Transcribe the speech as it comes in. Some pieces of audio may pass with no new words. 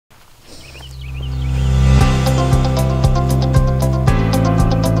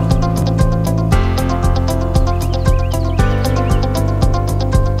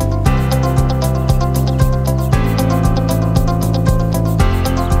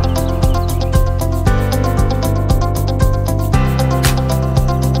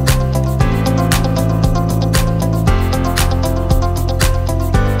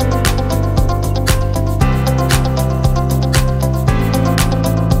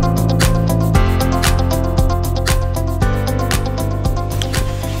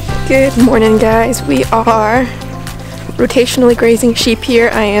Good morning, guys. We are rotationally grazing sheep here.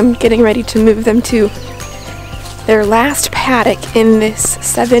 I am getting ready to move them to their last paddock in this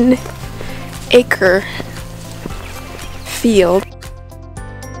 7-acre field.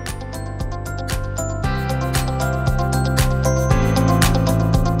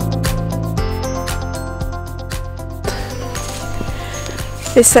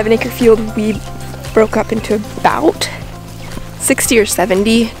 This 7-acre field we broke up into about 60 or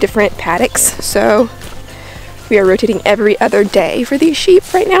 70 different paddocks, so we are rotating every other day for these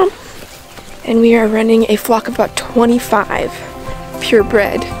sheep right now. And we are running a flock of about 25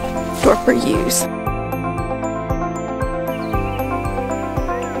 purebred Dorper ewes.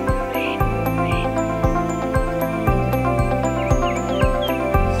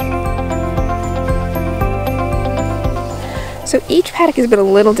 So each paddock has been a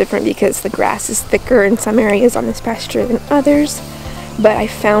little different because the grass is thicker in some areas on this pasture than others, but I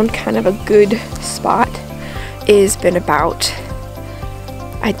found kind of a good spot is been about,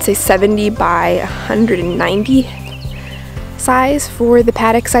 I'd say 70 by 190 size for the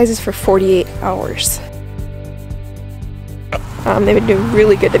paddock sizes for 48 hours. They've been doing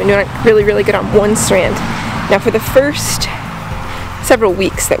really good. They've been doing really good on one strand. Now for the first several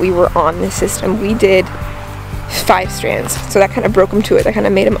weeks that we were on this system, we did 5 strands, so that kind of broke them to it. That kind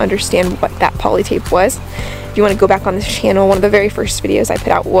of made them understand what that polytape was. If you want to go back on this channel, one of the very first videos I put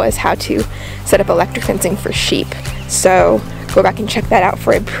out was how to set up electric fencing for sheep. So go back and check that out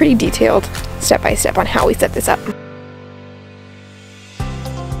for a pretty detailed step-by-step on how we set this up.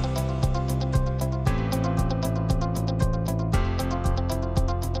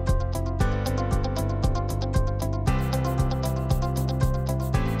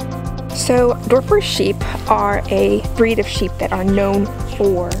 So Dorper sheep are a breed of sheep that are known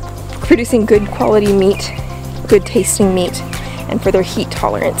for producing good quality meat, good tasting meat, and for their heat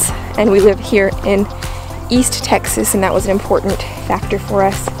tolerance. And we live here in East Texas, and that was an important factor for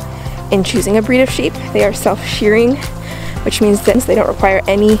us in choosing a breed of sheep. They are self-shearing, which means that they don't require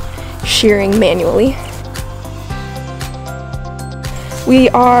any shearing manually. We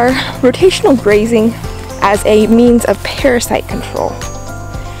are rotational grazing as a means of parasite control.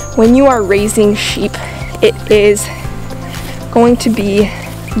 When you are raising sheep, it is going to be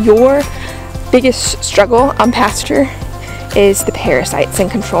your biggest struggle on pasture is the parasites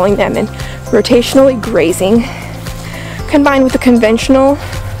and controlling them. And rotationally grazing, combined with the conventional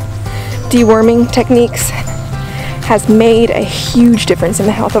deworming techniques, has made a huge difference in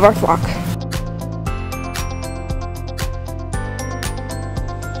the health of our flock.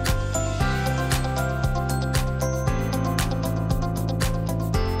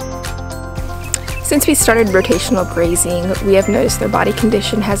 Since we started rotational grazing, we have noticed their body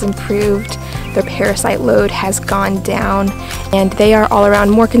condition has improved, their parasite load has gone down, and they are all around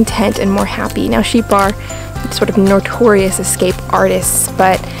more content and more happy. Now, sheep are sort of notorious escape artists,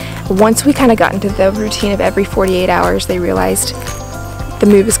 but once we kind of got into the routine of every 48 hours, they realized the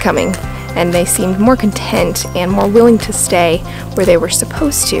move is coming, and they seemed more content and more willing to stay where they were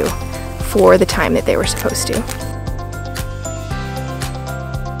supposed to for the time that they were supposed to.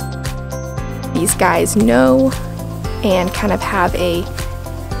 These guys know and kind of have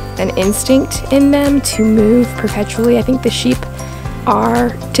an instinct in them to move perpetually. I think the sheep are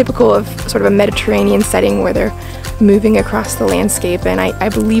typical of sort of a Mediterranean setting where they're moving across the landscape, and I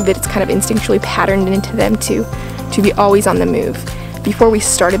believe that it's kind of instinctually patterned into them to be always on the move. Before we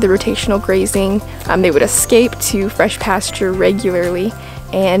started the rotational grazing, they would escape to fresh pasture regularly,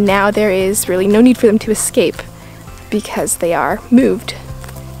 and now there is really no need for them to escape because they are moved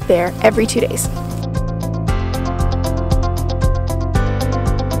there every 2 days.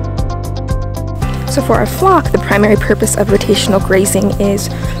 So for our flock, the primary purpose of rotational grazing is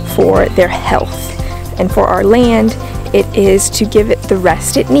for their health. And for our land, it is to give it the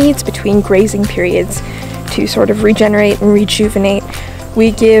rest it needs between grazing periods to sort of regenerate and rejuvenate.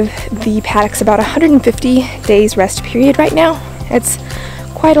 We give the paddocks about 150 days rest period right now. It's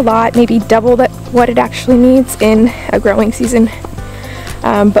quite a lot, maybe double what it actually needs in a growing season.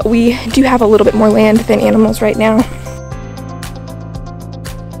 But we do have a little bit more land than animals right now.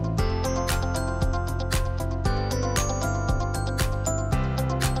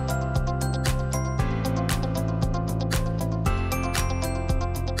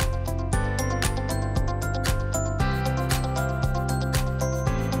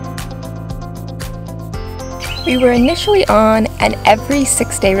 We were initially on an every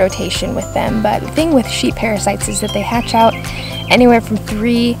 6-day rotation with them, but the thing with sheep parasites is that they hatch out anywhere from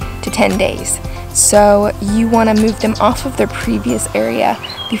 3 to 10 days. So you want to move them off of their previous area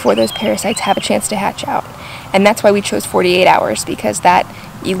before those parasites have a chance to hatch out. And that's why we chose 48 hours, because that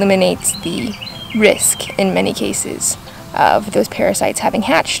eliminates the risk in many cases of those parasites having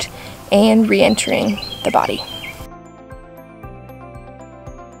hatched and re-entering the body.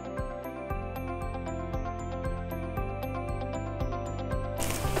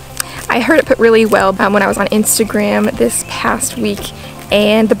 I heard it put really well when I was on Instagram this past week,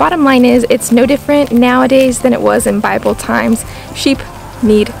 and the bottom line is it's no different nowadays than it was in Bible times. Sheep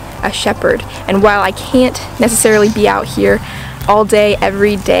need a shepherd, and while I can't necessarily be out here all day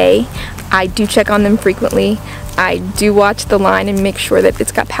every day, I do check on them frequently. I do watch the line and make sure that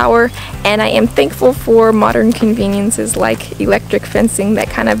it's got power, and I am thankful for modern conveniences like electric fencing that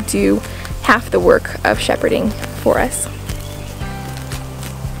kind of do half the work of shepherding for us.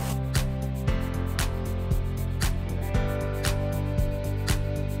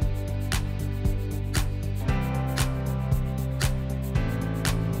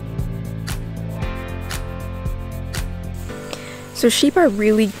 So sheep are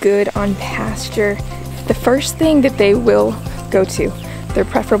really good on pasture. The first thing that they will go to, their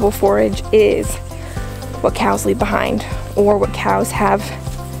preferable forage, is what cows leave behind, or what cows have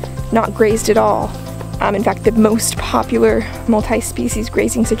not grazed at all. In fact, the most popular multi-species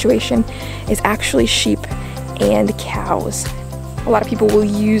grazing situation is actually sheep and cows. A lot of people will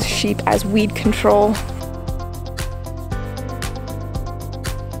use sheep as weed control.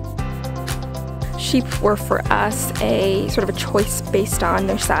 Sheep were for us a sort of a choice based on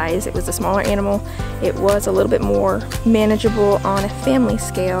their size. It was a smaller animal. It was a little bit more manageable on a family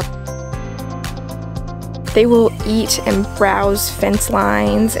scale. They will eat and browse fence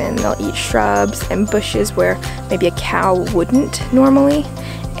lines, and they'll eat shrubs and bushes where maybe a cow wouldn't normally,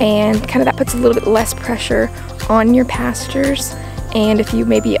 and kind of that puts a little bit less pressure on your pastures. And if you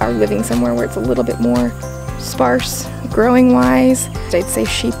maybe are living somewhere where it's a little bit more sparse growing wise, I'd say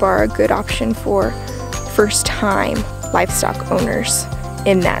sheep are a good option for first time livestock owners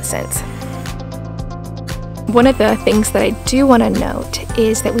in that sense. One of the things that I do want to note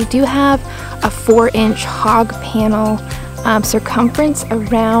is that we do have a 4-inch hog panel circumference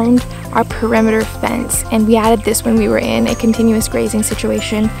around our perimeter fence, and we added this when we were in a continuous grazing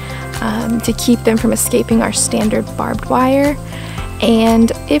situation to keep them from escaping our standard barbed wire.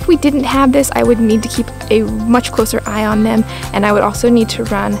 And if we didn't have this, I would need to keep a much closer eye on them, and I would also need to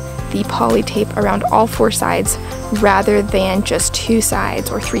run the poly tape around all 4 sides rather than just 2 sides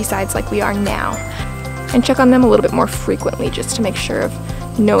or 3 sides like we are now, and check on them a little bit more frequently just to make sure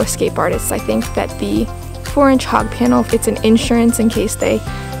of no escape artists. I think that the 4-inch hog panel, it's an insurance in case they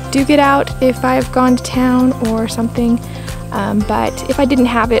do get out if I've gone to town or something, but if I didn't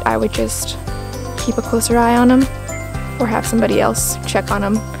have it, I would just keep a closer eye on them or have somebody else check on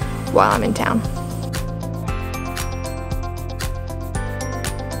them while I'm in town.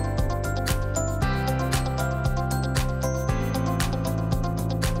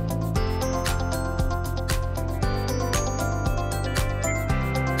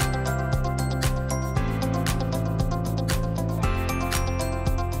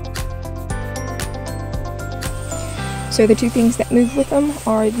 So the 2 things that move with them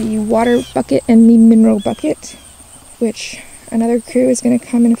are the water bucket and the mineral bucket, which another crew is going to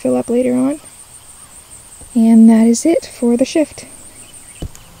come and fill up later on. And that is it for the shift.